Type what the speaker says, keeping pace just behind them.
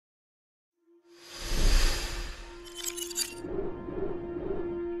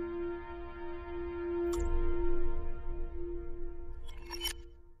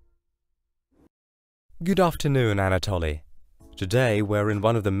Good afternoon, Anatoly. Today we're in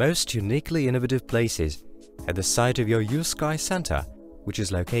one of the most uniquely innovative places, at the site of your uSky Center, which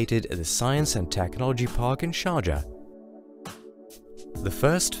is located at the Science and Technology Park in Sharjah. The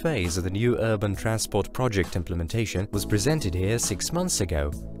first phase of the new urban transport project implementation was presented here 6 months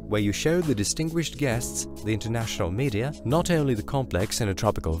ago, where you showed the distinguished guests, the international media, not only the complex in a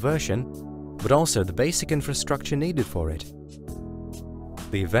tropical version, but also the basic infrastructure needed for it.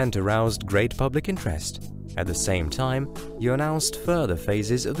 The event aroused great public interest. At the same time, you announced further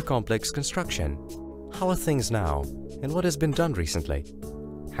phases of the complex construction. How are things now, and what has been done recently?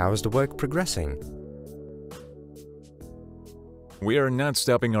 How is the work progressing? We are not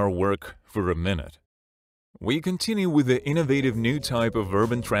stopping our work for a minute. We continue with the innovative new type of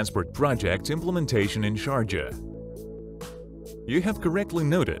urban transport project implementation in Sharjah. You have correctly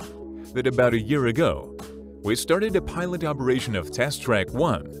noted that about a year ago, we started a pilot operation of Test Track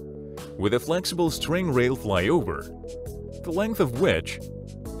 1 with a flexible string rail flyover, the length of which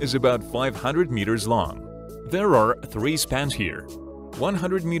is about 500 meters long. There are 3 spans here: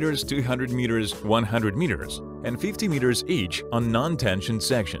 100 meters, 200 meters, 100 meters, and 50 meters each on non-tensioned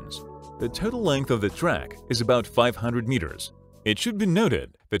sections. The total length of the track is about 500 meters. It should be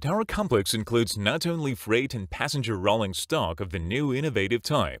noted that our complex includes not only freight and passenger rolling stock of the new innovative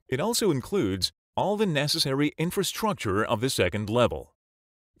type, it also includes all the necessary infrastructure of the second level.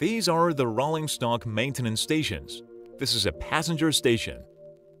 These are the rolling stock maintenance stations. This is a passenger station.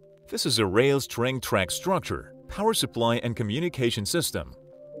 This is a rail string track structure, power supply and communication system,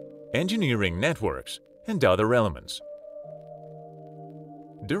 engineering networks, and other elements.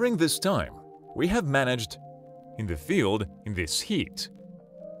 During this time, we have managed, in the field, in this heat,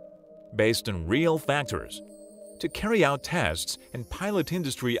 based on real factors, to carry out tests and pilot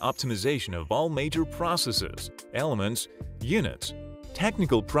industry optimization of all major processes, elements, units,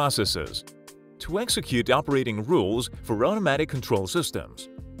 technical processes, to execute operating rules for automatic control systems,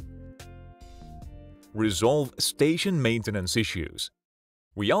 resolve station maintenance issues.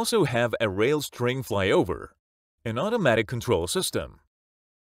 We also have a rail string flyover, an automatic control system,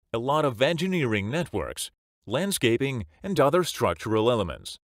 a lot of engineering networks, landscaping, and other structural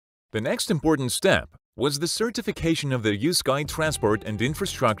elements. The next important step was the certification of the uSky Transport and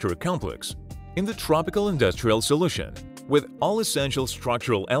Infrastructure Complex in the Tropical Industrial Solution, with all essential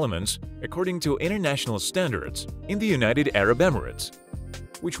structural elements according to international standards in the United Arab Emirates,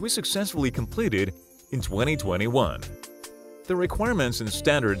 which we successfully completed in 2021. The requirements and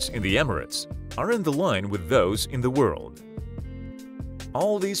standards in the Emirates are in the line with those in the world.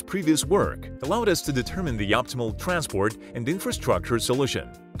 All this previous work allowed us to determine the optimal transport and infrastructure solution.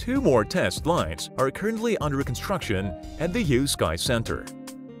 2 more test lines are currently under construction at the uSky Center.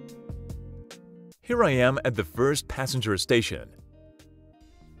 Here I am at the first passenger station.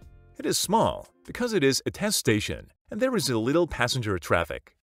 It is small because it is a test station and there is a little passenger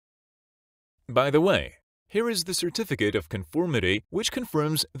traffic. By the way, here is the certificate of conformity which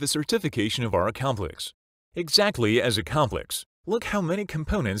confirms the certification of our complex. Exactly as a complex. Look how many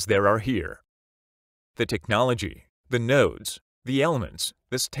components there are here. The technology, the nodes, the elements,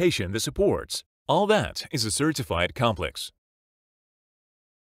 the station, the supports, all that is a certified complex.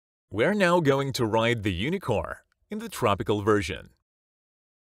 We're now going to ride the Unicar in the tropical version.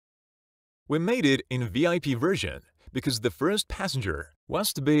 We made it in VIP version because the first passenger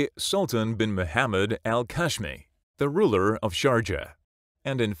was to be Sultan bin Mohammed Al Qashmi, the ruler of Sharjah.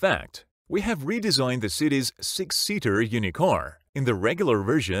 And in fact, we have redesigned the city's 6-seater Unicar in the regular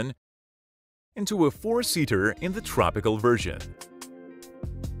version into a 4-seater in the tropical version.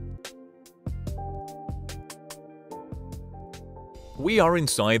 We are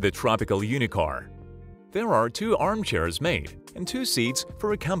inside the tropical Unicar. There are 2 armchairs made and 2 seats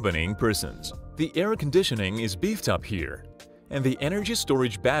for accompanying persons. The air conditioning is beefed up here, and the energy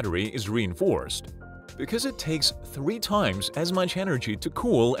storage battery is reinforced because it takes 3 times as much energy to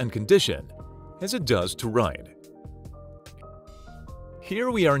cool and condition as it does to ride.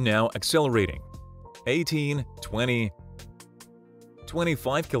 Here we are now accelerating 18, 20,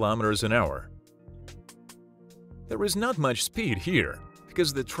 25 kilometers an hour. There is not much speed here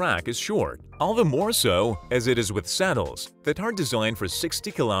because the track is short, all the more so as it is with saddles that are designed for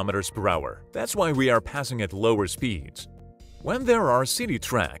 60 kilometers per hour. That's why we are passing at lower speeds. When there are city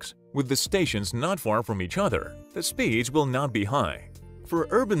tracks with the stations not far from each other, the speeds will not be high. For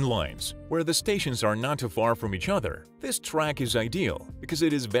urban lines, where the stations are not too far from each other, this track is ideal because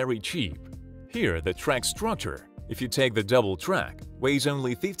it is very cheap. Here, the track structure, if you take the double track, weighs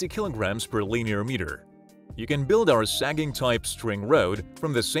only 50 kilograms per linear meter. You can build our sagging-type string road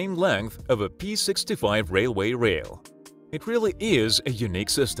from the same length of a P65 railway rail. It really is a unique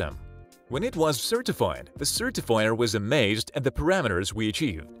system. When it was certified, the certifier was amazed at the parameters we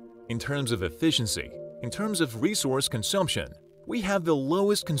achieved. In terms of efficiency, in terms of resource consumption, we have the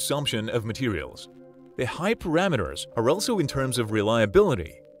lowest consumption of materials. The high parameters are also in terms of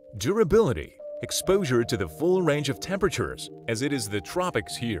reliability, durability, exposure to the full range of temperatures, as it is the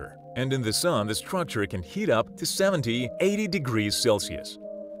tropics here, and in the sun the structure can heat up to 70–80 degrees Celsius.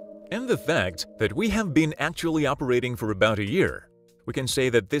 And the fact that we have been actually operating for about a year, we can say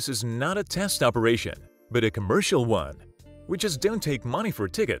that this is not a test operation, but a commercial one. We just don't take money for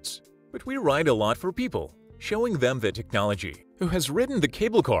tickets, but we ride a lot for people, showing them the technology. Who has ridden the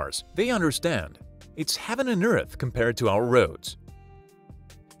cable cars, they understand. It's heaven and earth compared to our roads.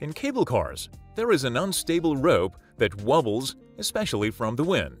 In cable cars, there is an unstable rope that wobbles, especially from the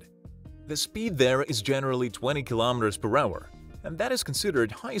wind. The speed there is generally 20 km per hour, and that is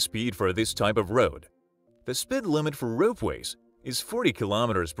considered high speed for this type of road. The speed limit for ropeways is 40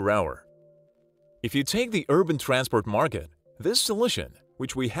 km per hour. If you take the urban transport market, this solution,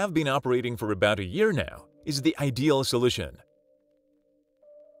 which we have been operating for about a year now, is the ideal solution.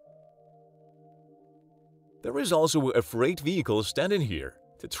 There is also a freight vehicle standing here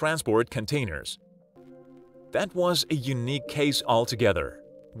to transport containers. That was a unique case altogether.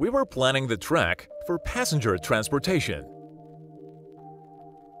 We were planning the track for passenger transportation.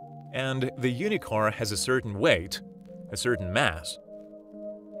 And the Unicar has a certain weight, a certain mass.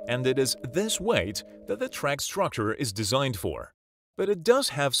 And it is this weight that the track structure is designed for. But it does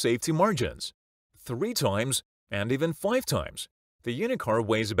have safety margins. 3 times and even 5 times. The Unicar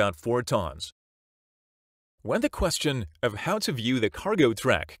weighs about 4 tons. When the question of how to view the cargo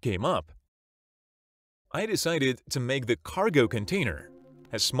track came up, I decided to make the cargo container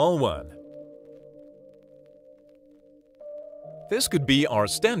a small one. This could be our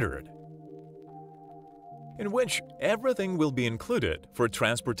standard, in which everything will be included for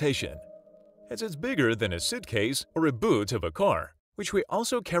transportation, as it's bigger than a suitcase or a boot of a car, which we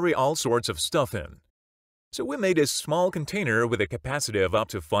also carry all sorts of stuff in. So we made a small container with a capacity of up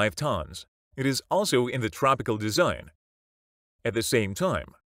to 5 tons. It is also in the tropical design. At the same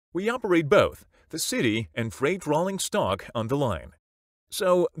time, we operate both the city and freight rolling stock on the line.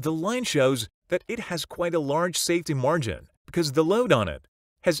 So the line shows that it has quite a large safety margin because the load on it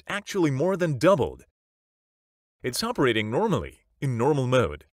has actually more than doubled. It's operating normally, in normal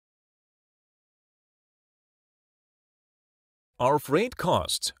mode. Our freight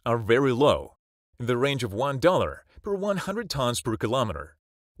costs are very low, in the range of $1 per 100 tons per kilometer,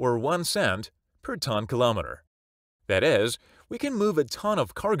 or 1 cent per ton kilometer. That is, we can move a ton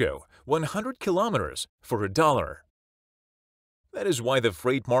of cargo 100 kilometers for $1. That is why the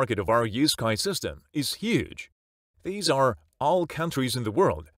freight market of our uSky system is huge. These are all countries in the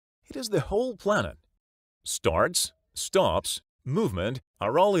world. It is the whole planet. Starts, stops, movement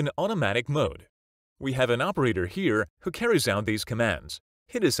are all in automatic mode. We have an operator here who carries out these commands.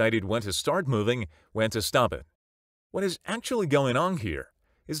 He decided when to start moving, when to stop it. What is actually going on here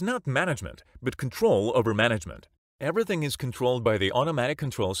is not management, but control over management. Everything is controlled by the automatic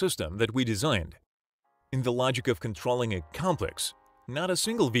control system that we designed, in the logic of controlling a complex, not a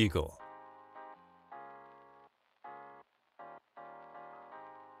single vehicle.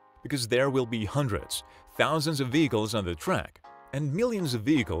 Because there will be hundreds, thousands of vehicles on the track, and millions of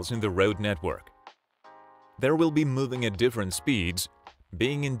vehicles in the road network. There will be moving at different speeds,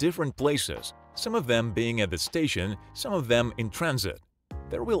 being in different places, some of them being at the station, some of them in transit.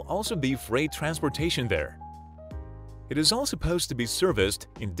 There will also be freight transportation there. It is all supposed to be serviced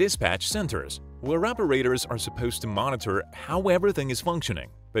in dispatch centers, where operators are supposed to monitor how everything is functioning,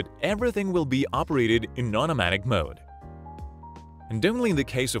 but everything will be operated in automatic mode. And only in the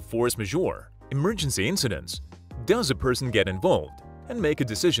case of force majeure, emergency incidents, does a person get involved and make a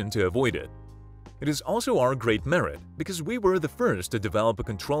decision to avoid it. It is also our great merit because we were the first to develop a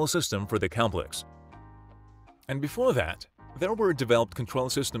control system for the complex. And before that, there were developed control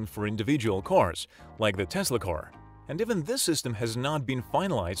systems for individual cars, like the Tesla car. And even this system has not been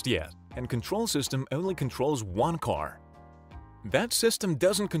finalized yet, and control system only controls one car. That system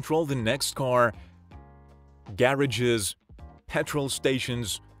doesn't control the next car, garages, petrol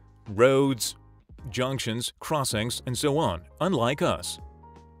stations, roads, junctions, crossings, and so on, unlike us.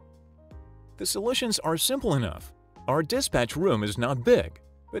 The solutions are simple enough. Our dispatch room is not big,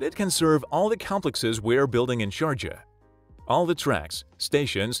 but it can serve all the complexes we're building in Sharjah, all the tracks,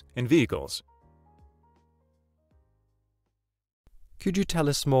 stations, and vehicles. Could you tell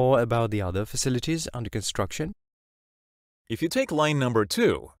us more about the other facilities under construction? If you take line number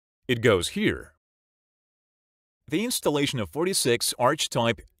 2, it goes here. The installation of 46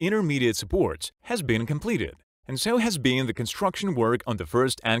 arch-type intermediate supports has been completed, and so has been the construction work on the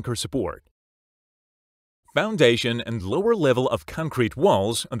first anchor support. Foundation and lower level of concrete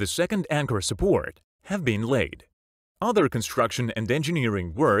walls on the second anchor support have been laid. Other construction and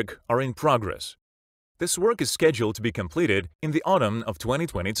engineering work are in progress. This work is scheduled to be completed in the autumn of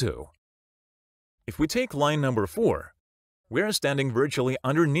 2022. If we take line number 4, we are standing virtually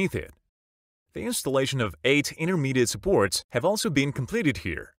underneath it. The installation of 8 intermediate supports have also been completed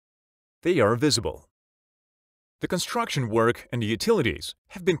here. They are visible. The construction work and utilities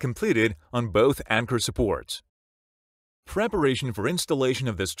have been completed on both anchor supports. Preparation for installation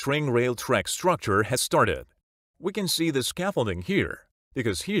of the string rail track structure has started. We can see the scaffolding here,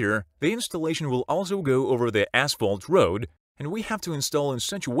 because here the installation will also go over the asphalt road, and we have to install in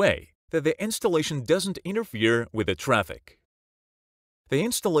such a way that the installation doesn't interfere with the traffic. The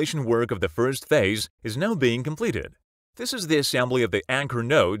installation work of the first phase is now being completed. This is the assembly of the anchor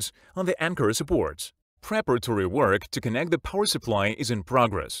nodes on the anchor supports. Preparatory work to connect the power supply is in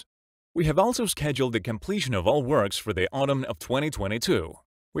progress. We have also scheduled the completion of all works for the autumn of 2022.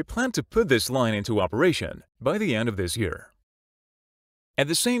 We plan to put this line into operation by the end of this year. At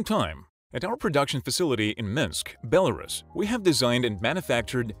the same time, at our production facility in Minsk, Belarus, we have designed and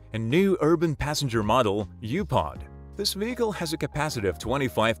manufactured a new urban passenger model, U-Pod. This vehicle has a capacity of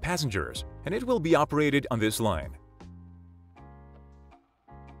 25 passengers, and it will be operated on this line.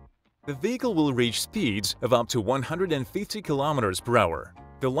 The vehicle will reach speeds of up to 150 km per hour.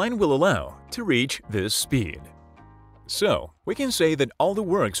 The line will allow to reach this speed. So, we can say that all the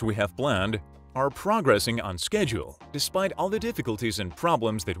works we have planned are progressing on schedule, despite all the difficulties and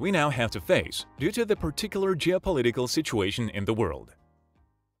problems that we now have to face due to the particular geopolitical situation in the world.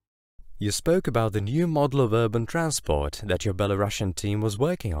 You spoke about the new model of urban transport that your Belarusian team was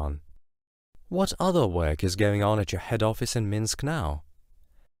working on. What other work is going on at your head office in Minsk now?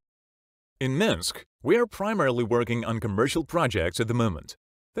 In Minsk, we are primarily working on commercial projects at the moment.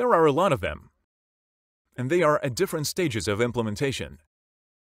 There are a lot of them, and they are at different stages of implementation.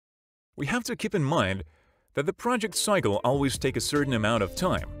 We have to keep in mind that the project cycle always takes a certain amount of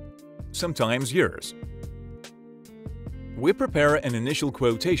time, sometimes years. We prepare an initial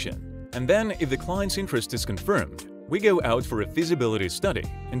quotation, and then if the client's interest is confirmed, we go out for a feasibility study,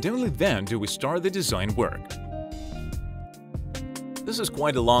 and only then do we start the design work. This is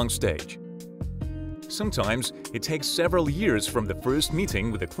quite a long stage. Sometimes it takes several years from the first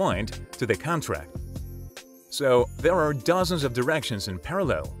meeting with the client to the contract. So there are dozens of directions in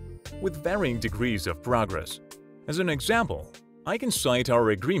parallel, with varying degrees of progress. As an example, I can cite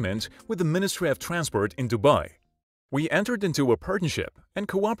our agreement with the Ministry of Transport in Dubai. We entered into a partnership and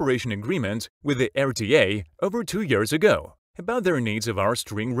cooperation agreement with the RTA over 2 years ago about their needs of our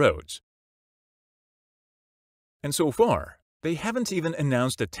string roads. And so far, they haven't even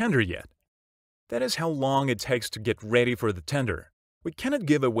announced a tender yet. That is how long it takes to get ready for the tender. We cannot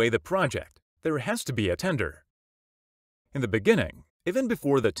give away the project. There has to be a tender. In the beginning, even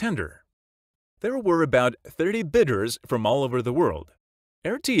before the tender, there were about 30 bidders from all over the world.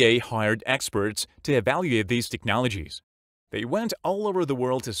 RTA hired experts to evaluate these technologies. They went all over the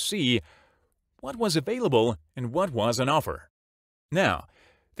world to see what was available and what was on offer. Now,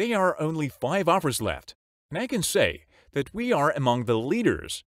 there are only 5 offers left, and I can say that we are among the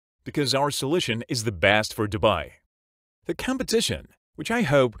leaders because our solution is the best for Dubai. The competition, which I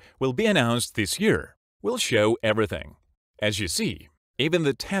hope will be announced this year, will show everything. As you see, even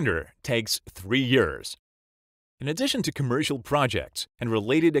the tender takes 3 years. In addition to commercial projects and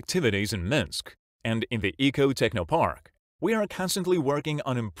related activities in Minsk and in the Eco-Technopark, we are constantly working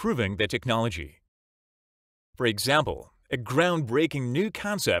on improving the technology. For example, a groundbreaking new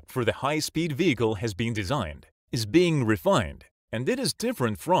concept for the high-speed vehicle has been designed, is being refined, and it is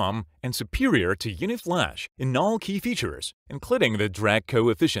different from and superior to UniFlash in all key features, including the drag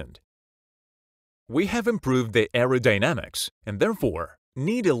coefficient. We have improved the aerodynamics and therefore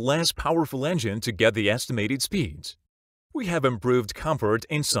need a less powerful engine to get the estimated speeds. We have improved comfort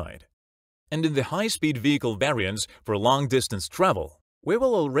inside. And in the high-speed vehicle variants for long-distance travel, we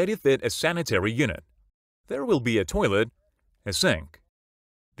will already fit a sanitary unit. There will be a toilet, a sink.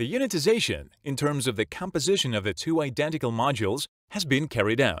 The unitization, in terms of the composition of the 2 identical modules, has been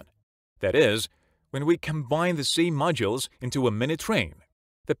carried out. That is, when we combine the same modules into a mini train,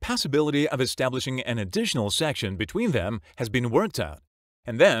 the possibility of establishing an additional section between them has been worked out.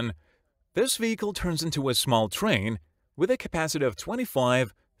 And then, this vehicle turns into a small train with a capacity of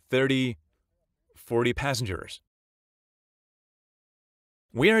 25, 30, 40 passengers.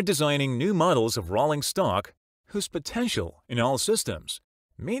 We are designing new models of rolling stock whose potential in all systems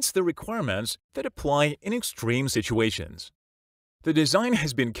meets the requirements that apply in extreme situations. The design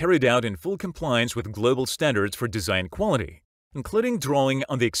has been carried out in full compliance with global standards for design quality, including drawing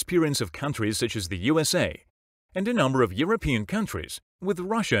on the experience of countries such as the USA and a number of European countries, with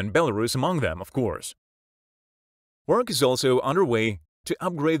Russia and Belarus among them, of course. Work is also underway to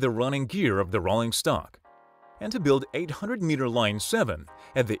upgrade the running gear of the rolling stock and to build 800-meter Line 7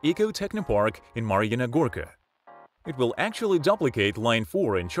 at the Eco Technopark in Marina Gorka. It will actually duplicate Line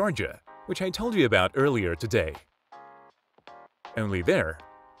 4 in Sharjah, which I told you about earlier today. Only there,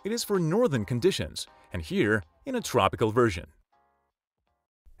 it is for northern conditions, and here in a tropical version.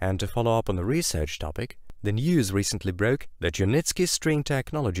 And to follow up on the research topic, the news recently broke that Unitsky String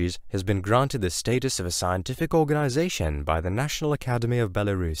Technologies has been granted the status of a scientific organization by the National Academy of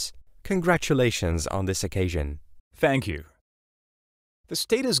Belarus. Congratulations on this occasion. Thank you. The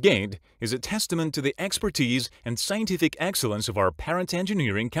status gained is a testament to the expertise and scientific excellence of our parent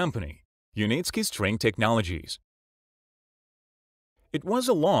engineering company, Unitsky String Technologies. It was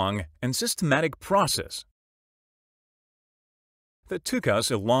a long and systematic process that took us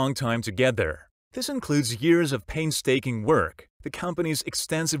a long time to get there. This includes years of painstaking work, the company's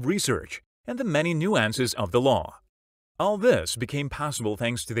extensive research, and the many nuances of the law. All this became possible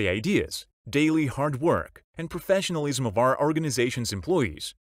thanks to the ideas, daily hard work, and professionalism of our organization's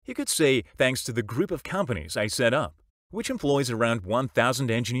employees. You could say thanks to the group of companies I set up, which employs around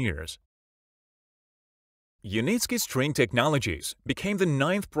 1,000 engineers. Unitsky String Technologies became the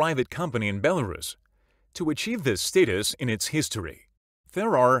 9th private company in Belarus to achieve this status in its history.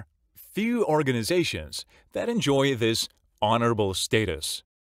 There are few organizations that enjoy this honorable status.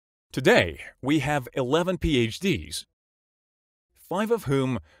 Today, we have 11 PhDs, 5 of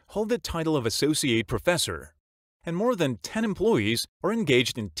whom hold the title of Associate Professor, and more than 10 employees are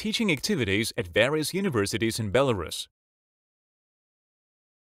engaged in teaching activities at various universities in Belarus.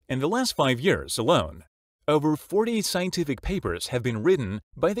 In the last 5 years alone, over 40 scientific papers have been written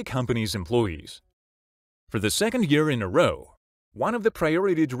by the company's employees. For the second year in a row, one of the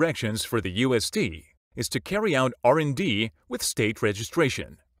priority directions for the USD is to carry out R&D with state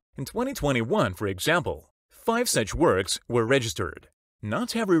registration. In 2021, for example, 5 such works were registered.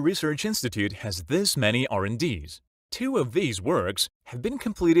 Not every research institute has this many R&Ds. 2 of these works have been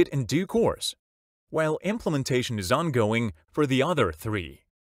completed in due course, while implementation is ongoing for the other 3.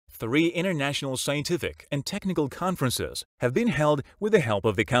 3 international scientific and technical conferences have been held with the help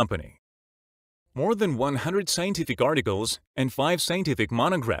of the company. More than 100 scientific articles and 5 scientific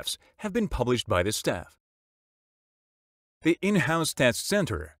monographs have been published by the staff. The in-house test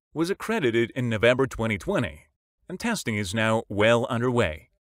center was accredited in November 2020, and testing is now well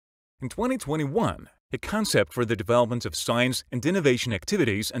underway. In 2021, a concept for the development of science and innovation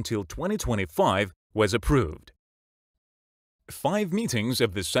activities until 2025 was approved. 5 meetings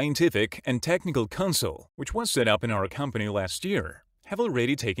of the Scientific and Technical Council, which was set up in our company last year, have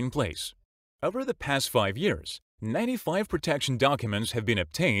already taken place. Over the past 5 years, 95 protection documents have been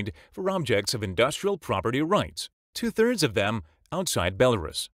obtained for objects of industrial property rights, 2/3 of them outside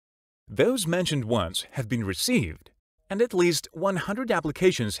Belarus. Those mentioned ones have been received, and at least 100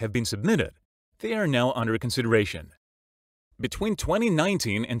 applications have been submitted. They are now under consideration. Between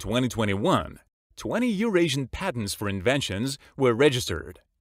 2019 and 2021, 20 Eurasian patents for inventions were registered.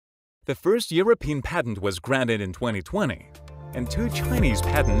 The first European patent was granted in 2020, and 2 Chinese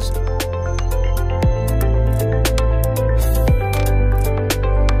patents